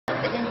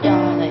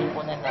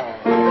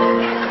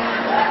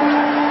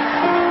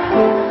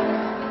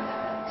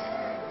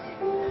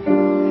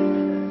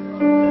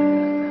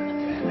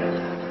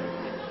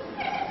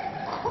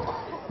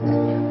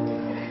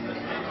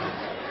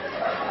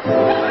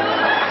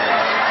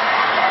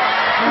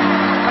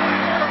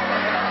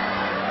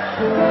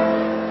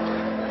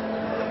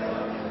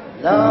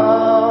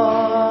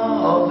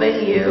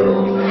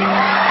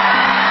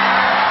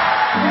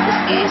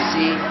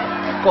see,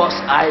 'cause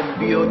I'm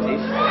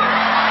beautiful.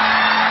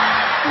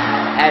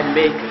 And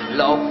make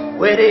love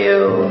with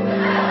you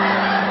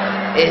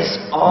is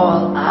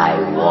all I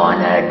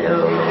wanna do.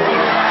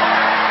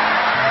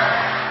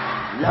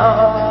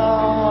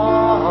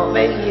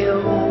 Loving you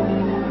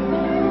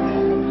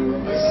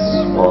is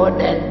more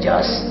than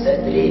just a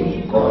dream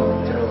come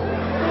true.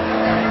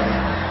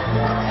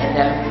 And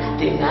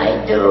everything I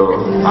do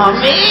for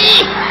me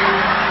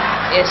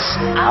is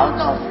out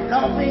of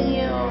loving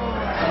you.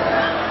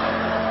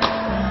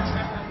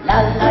 La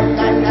la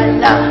la la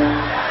la,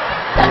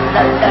 la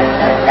la la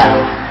la la,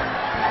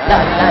 la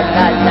la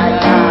la la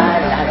la,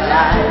 la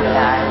la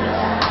la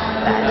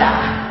la la.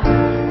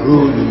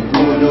 Gudu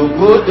gudu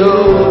gudu,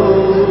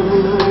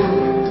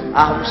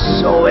 I'm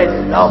so in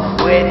love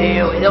with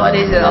you. You know what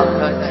is it?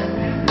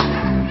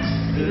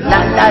 La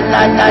la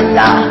la la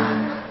la,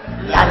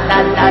 la la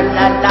la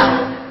la la,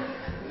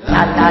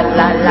 la la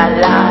la la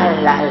la,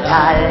 la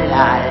la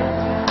la.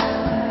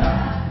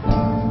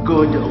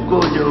 Gudu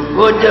gudu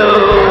gudu,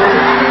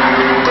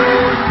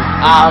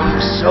 I'm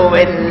so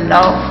in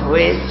love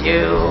with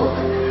you.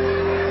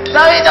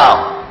 So you know,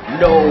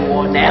 no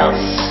one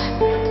else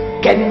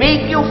can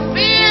make you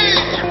feel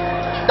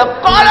the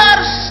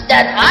colors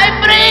that I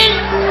bring.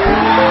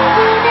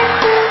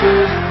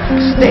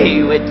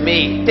 Stay with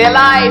me till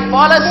I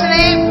fall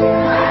asleep.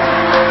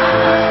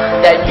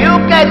 Then you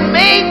can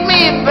make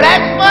me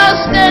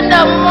breakfast in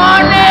the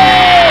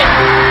morning.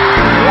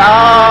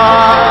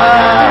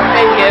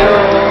 Loving you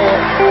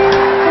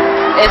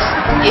is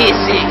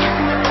easy,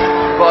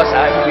 'cause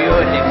I'm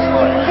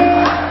beautiful.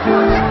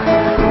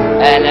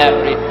 And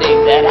everything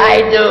that I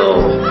do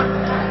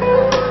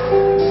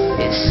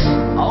is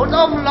out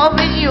of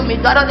loving you. Me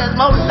God is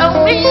out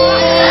loving you.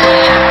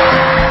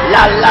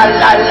 La la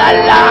la la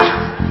la,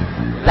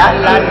 la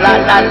la la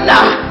la la,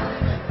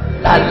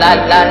 la la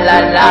la la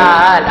la,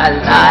 la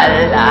la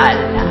la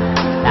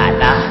la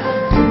la.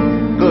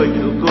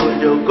 Gudu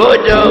gudu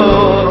gudu,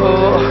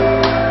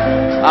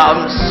 I'm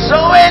so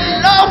in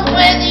love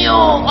with you.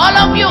 All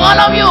of you,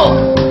 all of you.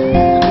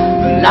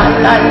 La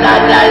la la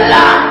la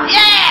la,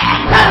 yeah.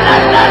 La la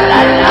la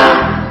la la,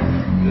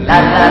 la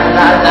la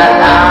la la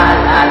la,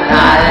 la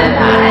la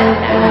la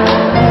la.